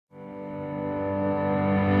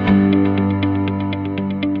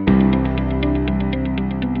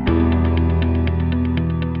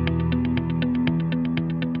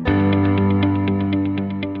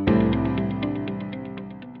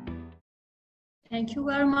Thank you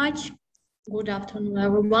very much. Good afternoon,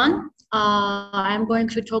 everyone. I'm going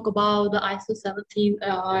to talk about the ISO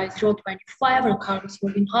 17025 recurrence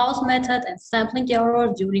for in-house method and sampling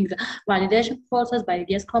errors during the validation process by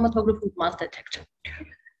gas chromatography with mass detector.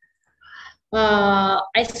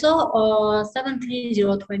 ISO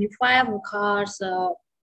 17025 requires the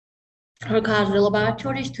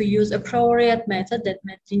laboratories to use appropriate method that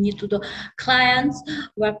meets the need to the clients.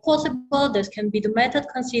 Where possible, this can be the method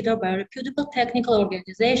considered by reputable technical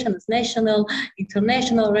organizations, national,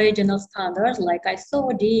 international, regional standards like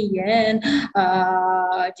ISO, DEN,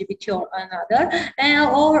 GBT or another,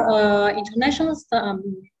 or international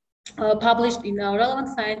published in relevant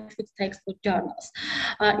scientific textbook journals.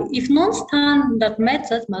 If non-standard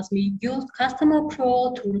methods must be used, customer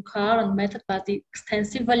approach to recurrent method must be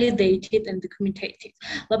extensively validated and documented.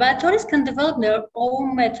 Laboratories can develop their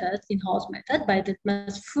own methods, in-house method, but it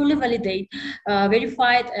must fully validate,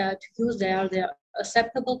 verified to use their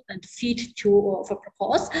acceptable and fit to for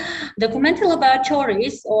purpose. Documented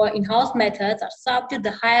laboratories or in-house methods are subject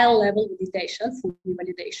to higher level validation, full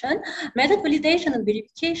validation. Method validation and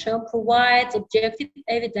verification provides objective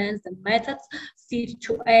evidence that methods fit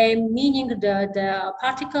to aim, meaning the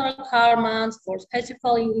particular requirements for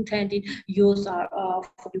specifically intended use are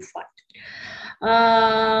qualified.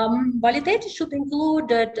 Validation should include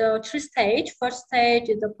the three stages. First stage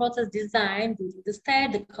is the process design. During the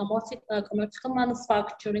stage, the commercial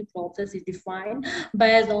manufacturing process is defined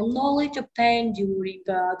based on knowledge obtained during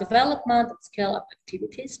development and scale-up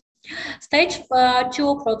activities. Stage 2,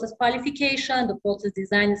 process qualification. The process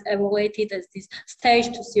design is evaluated as this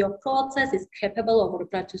stage to see if process is capable of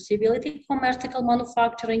reproducibility, commercial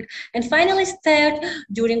manufacturing. And finally, stage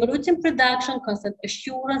during routine production, constant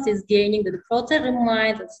assurance is gaining that the process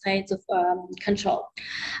remains in states of control.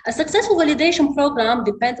 A successful validation program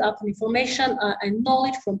depends upon information and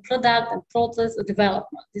knowledge from product and process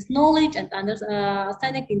development. This knowledge and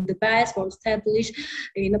understanding is the base for establish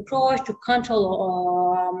an approach to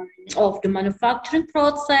control of the manufacturing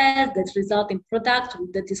process that result in products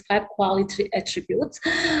that describe quality attributes.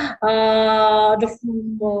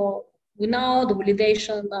 We know the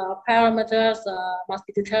validation parameters must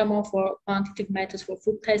be determined for quantitative methods for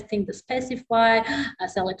food testing that specify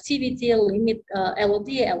selectivity, limit, LOD,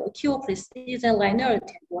 LOQ, precision,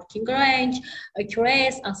 linearity, working range,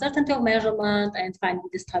 accuracy, uncertainty of measurement, and finally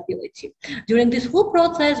the stability. During this whole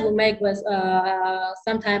process, we make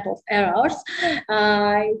some type of errors.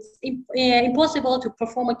 It's impossible to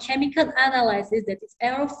perform a chemical analysis that is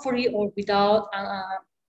error-free or without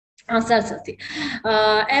uncertainty.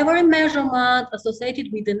 Every measurement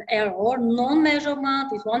associated with an error,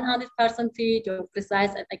 non-measurement is 100% of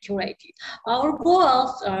precise and accurate. Our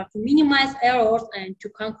goals are to minimize errors and to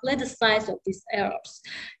calculate the size of these errors.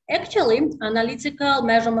 Actually, analytical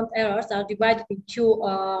measurement errors are divided into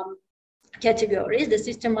categories: the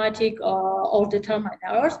systematic or determined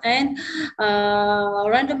errors, and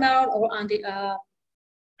random error or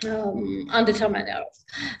undetermined errors.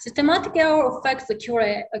 Systematic error affects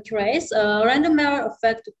accuracy, random error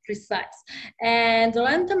affects precise, and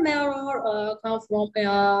random error comes from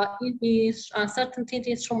uncertainty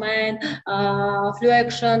instrument,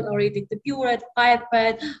 fluorescein, reading the burette,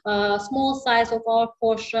 pipette, small size of our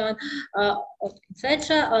portion,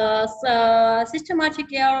 etc.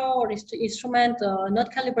 Systematic error or instrument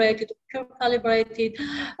not calibrated, pure calibrated,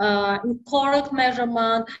 incorrect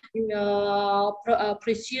measurement,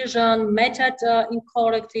 precision, method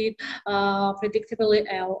incorrected, predictably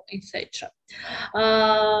error, etc.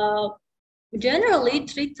 Generally,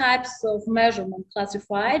 three types of measurement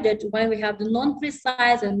classified: that when we have the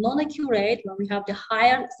non-precise and non-accurate, when we have the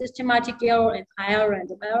higher systematic error and higher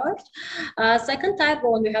random errors. Second type,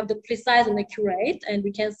 when we have the precise and accurate, and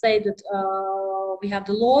we can say that we have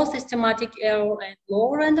the low systematic error and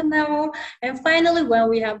low random error. And finally, when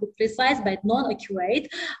we have the precise but non-accurate,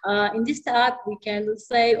 in this type, we can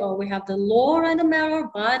say we have the low random error,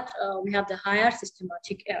 but we have the higher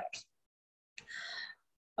systematic errors.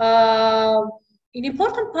 An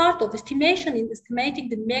important part of estimation is estimating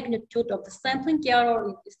the magnitude of the sampling error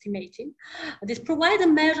in estimating. This provides a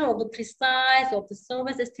measure of the precise of the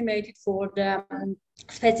service estimated for the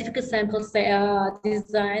specific sample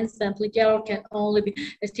design. Sampling error can only be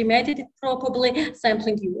estimated if properly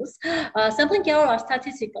sampling used. Sampling error are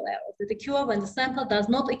statistical errors that occur when the sample does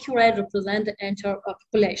not accurately represent the entire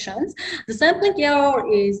populations. The sampling error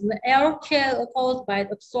is an error caused by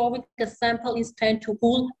observing a sample instead to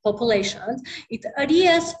whole populations. It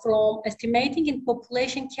arises from estimating in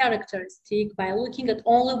population characteristic by looking at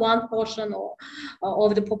only one portion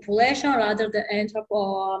of the population rather than entire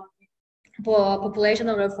population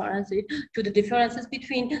reference to the differences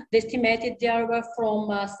between the estimated error from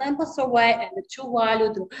sample survey and the true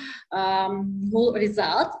value whole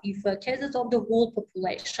result if cases of the whole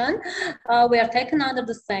population were taken under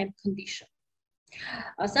the same condition.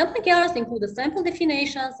 Sampling errors include the sample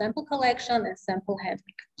definition, sample collection, and sample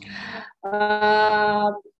handling.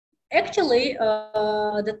 Actually,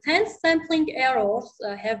 the 10 sampling errors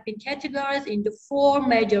have been categorized into 4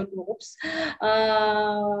 major groups.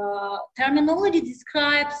 Terminology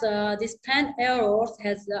describes these 10 errors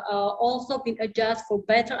has also been adjusted for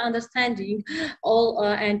better understanding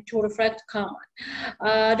and to reflect common.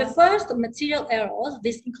 The first, material errors.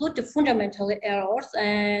 This include the fundamental errors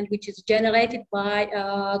and which is generated by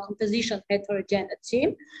composition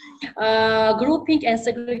heterogeneity. Grouping and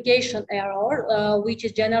segregation error, which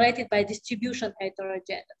is generated by distribution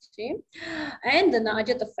heterogeneity, and the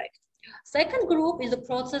Nugget effect. Second group is the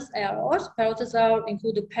process errors. Process errors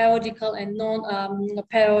include the periodical and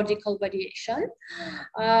non-periodical variation.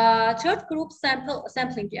 Third group,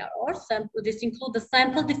 sampling errors. This includes the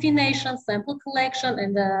sample definition, sample collection,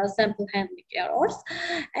 and the sample handling errors.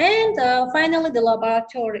 And finally, the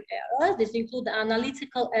laboratory errors. This includes the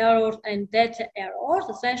analytical errors and data errors.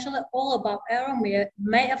 Essentially, all above errors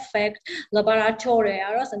may affect laboratory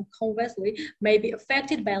errors and conversely may be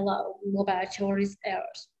affected by laboratories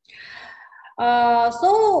errors.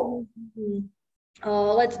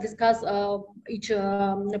 Let's discuss each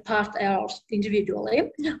part errors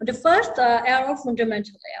individually. The first error,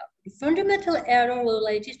 fundamental error. The fundamental error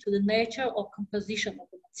related to the nature of composition of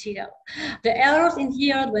the material. The errors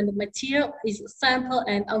inherent when the material is sample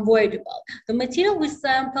and unavoidable. The material we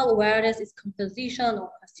sample, whereas its composition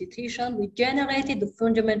or constitution, we generated the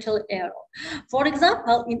fundamental error. For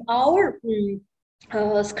example, in our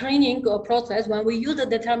screening process, when we use the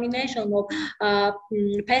determination of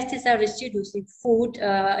pesticide residues in food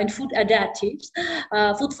and food additives,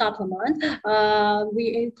 food supplement,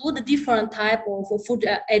 we include a different type of food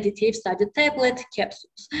additives such as tablet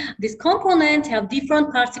capsules. These components have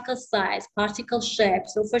different particle size, particle shape,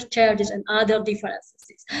 surface charges, and other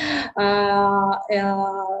differences.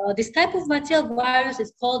 This type of material virus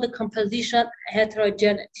is called the composition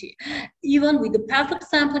heterogeneity. Even with the perfect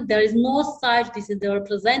sample, there is no such. This is the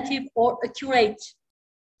representative or accurate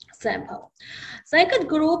sample. Second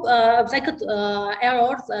group, errors,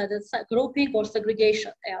 the grouping or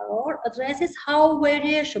segregation error addresses how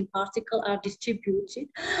variation particles are distributed,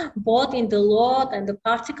 both in the lot and the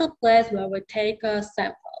particle place where we take a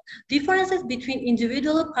sample. Differences between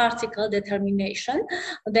individual particle determination,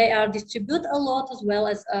 they are distributed a lot as well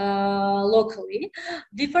as locally.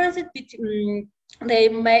 Differences between they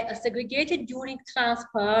may segregate during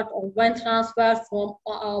transport or when transferred from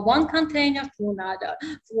one container to another.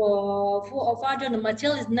 Further, the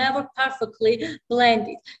material is never perfectly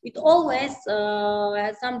blended. It always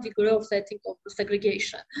has some degree of setting of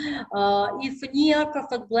segregation. If a near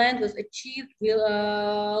perfect blend was achieved, we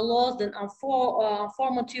lost an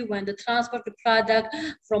uniformity when the transfer the product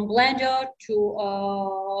from blender to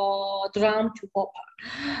drum to hopper.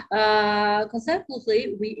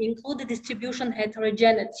 Consequently, we include the distribution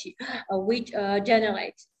heterogeneity, which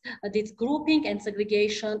generates this grouping and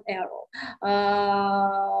segregation error.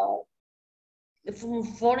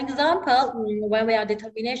 For example, when we are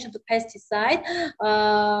determination to pesticide,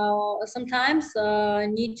 sometimes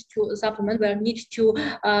need to supplement, we need to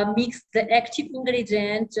mix the active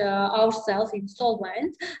ingredient ourselves in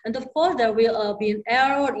solvent, and of course there will be an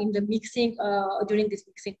error in the mixing during this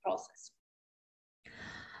mixing process.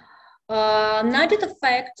 Nugget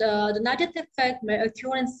effect. The nugget effect may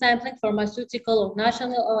occur in sampling pharmaceutical or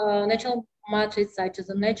natural matrix such as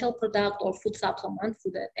a natural product or food supplement,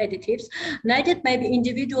 food additives. Nugget may be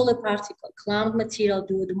individually particle, clumped material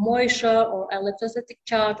due to moisture or electrostatic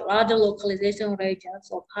charge or other localization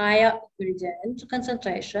reagents of higher ingredient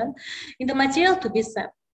concentration in the material to be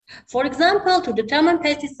sampled. For example, to determine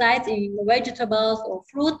pesticides in vegetables or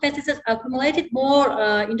fruit, pesticides accumulated more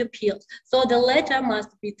in the peels. So the latter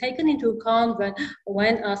must be taken into account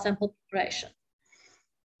when sample preparation.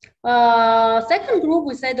 Second group,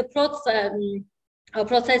 we say the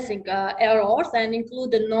processing errors and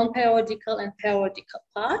include the non-periodical and periodical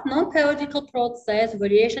part. Non-periodical process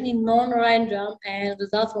variation in non-random and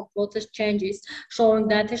results from process changes showing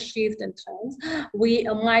data shift and trends. We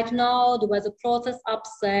might know there was a process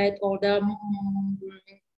upset or the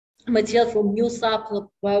material from new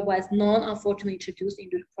sample was unfortunately introduced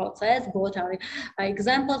into the process. Both are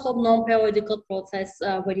examples of non-periodical process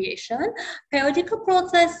variation. Periodical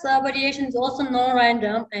process variation is also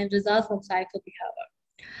non-random and results from cycle behavior.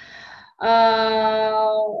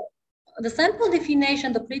 The sample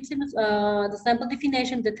definition, the sample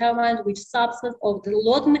definition determines which subset of the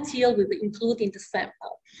load material will be included in the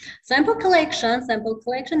sample. Sample collection is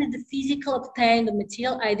the physical obtained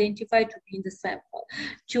material identified to be in the sample.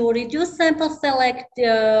 To reduce sample selection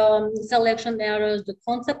errors, the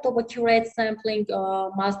concept of accurate sampling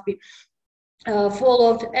must be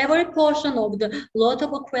followed. Every portion of the lot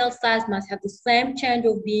of a quail size must have the same change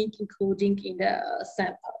of being including in the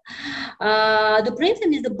sample. The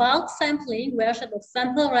principle is the bulk sampling version of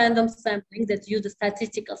sample random sampling that uses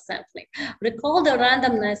statistical sampling. Recall the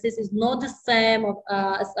randomness is not the same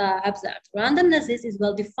as observed. Randomness is a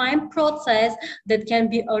well-defined process that can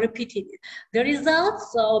be repeated. The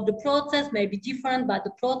results of the process may be different, but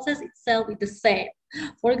the process itself is the same.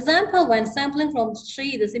 For example, when sampling from the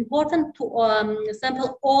tree, it is important to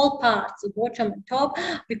sample all parts, bottom and top,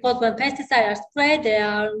 because when pesticides are sprayed, they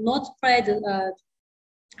are not sprayed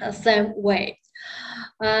same way.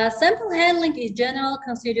 Sample handling is generally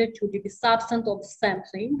considered to be the substance of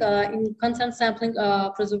sampling. In concern sampling,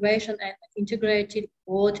 preservation and integrated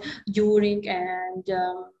both during and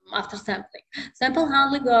after sampling. Sample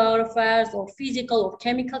handling refers to physical or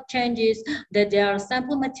chemical changes that there are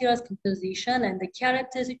sample materials composition and the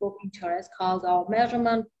characteristic of interest cause our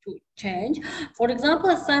measurement to change. For example,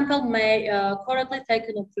 a sample may correctly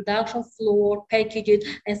taken on production floor, packaged,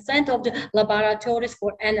 and sent off the laboratories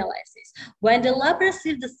for analysis. When the lab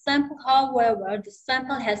receives the sample, however, the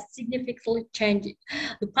sample has significantly changed.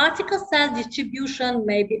 The particle size distribution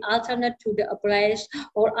may be altered to the average,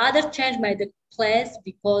 or other change may take place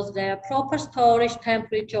because the proper storage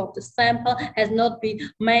temperature of the sample has not been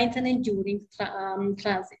maintained during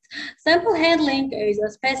transit. Sample handling is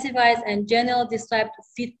specified and generally described to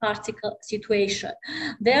fit particle situation.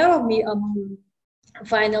 There will be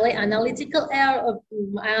finally, analytical error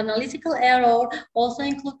also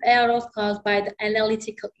include errors caused by the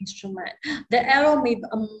analytical instrument. The error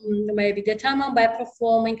may be determined by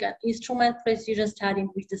performing an instrument precision study in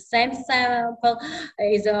which the same sample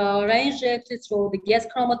is rejected through the gas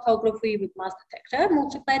chromatography with mass detector,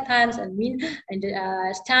 multiply times and mean and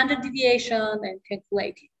standard deviation and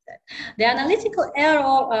calculated. The analytical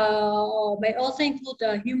error may also include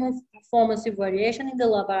human performance variation in the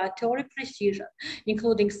laboratory precision,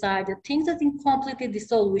 including things that incompletely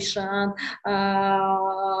dissolution,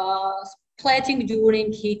 plating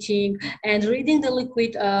during heating, and reading the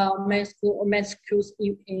liquid molecules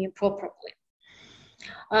improperly.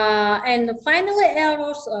 And finally,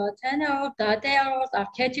 errors, 10 errors, data errors are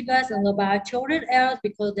categorized in laboratory errors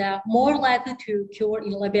because they are more likely to occur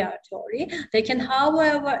in laboratory. They can,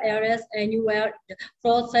 however, arise anywhere in the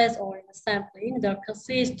process or in the sampling. They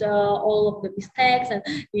consist all of the mistakes and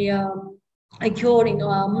occurring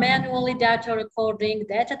manually data recording,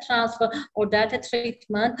 data transfer, or data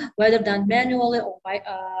treatment, whether done manually or by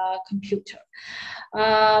computer.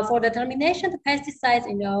 For determination of pesticides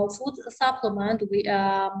in food supplement, we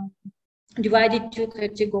divided two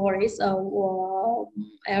categories of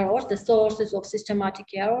errors, the sources of systematic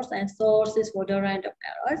errors and sources for the random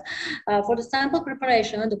errors. For the sample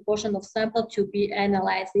preparation, the portion of sample to be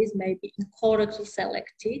analyzed may be incorrectly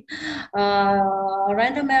selected.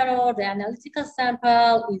 Random error, the analytical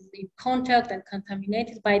sample is in contact and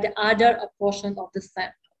contaminated by the other portion of the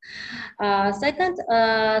sample. Second,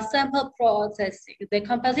 sample processing. The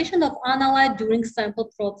composition of analyte during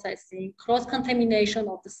sample processing, cross-contamination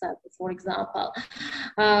of the sample, for example.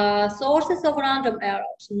 Sources of random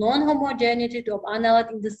errors, non-homogeneity of analyte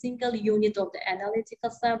in the single unit of the analytical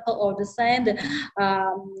sample, or the same,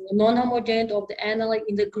 non-homogeneity of the analyte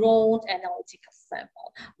in the ground analytical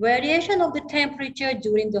sample. Variation of the temperature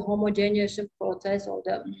during the homogenization process or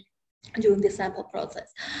during the sample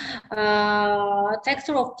process.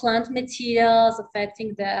 Texture of plant materials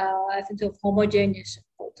affecting the effect of homogeneous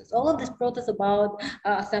process. All of this process about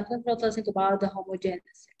sampling processing about the homogeneity.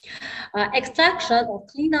 Extraction or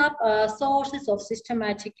cleanup sources of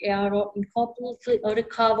systematic error, incomplete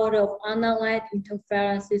recovery of analyte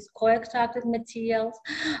interferences, co-extracted materials,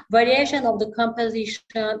 variation of the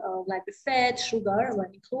composition of like the fat, sugar,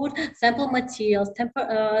 when include sample materials,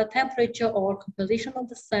 temperature or composition of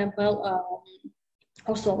the sample,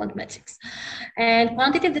 or solvent metrics. And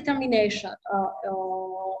quantitative determination,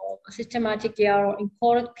 systematic error,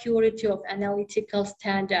 incorrect purity of analytical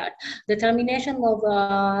standard, determination of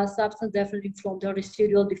substance differing from the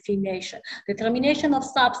residual definition, determination of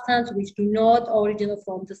substance which do not originate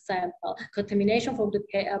from the sample, contamination from the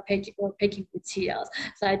packing materials,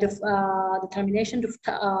 side of determination of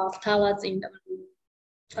phthalates in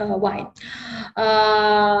why?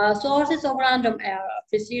 Sources of random error,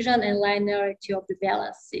 precision and linearity of the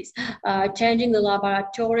balances, changing the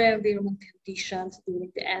laboratory environment conditions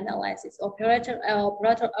during the analysis, operator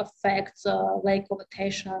effects, lack of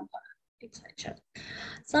attention, etc.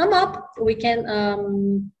 Sum up, we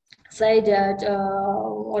can say that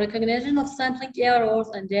recognition of sampling errors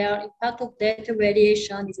and their impact of data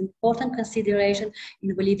variation is an important consideration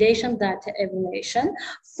in validation data evaluation.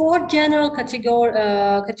 4 general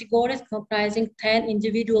categories comprising 10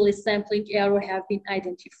 individually sampling errors have been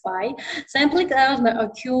identified. Sampling errors may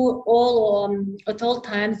occur at all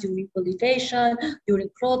times during validation, during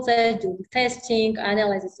process, during testing,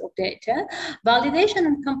 analysis of data. Validation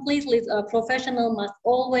and completely professional must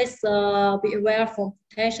always be aware from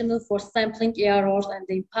potential for sampling errors and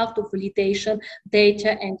the impact of validation,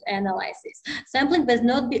 data, and analysis. Sampling must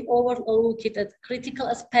not be overlooked as a critical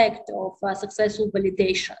aspect of successful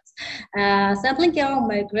validations. Sampling error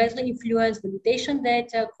may greatly influence validation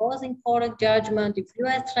data, causing correct judgment,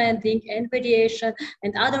 influence trending and variation,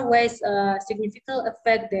 and other ways significantly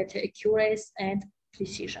affect data accuracy and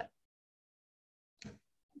precision.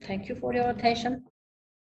 Thank you for your attention.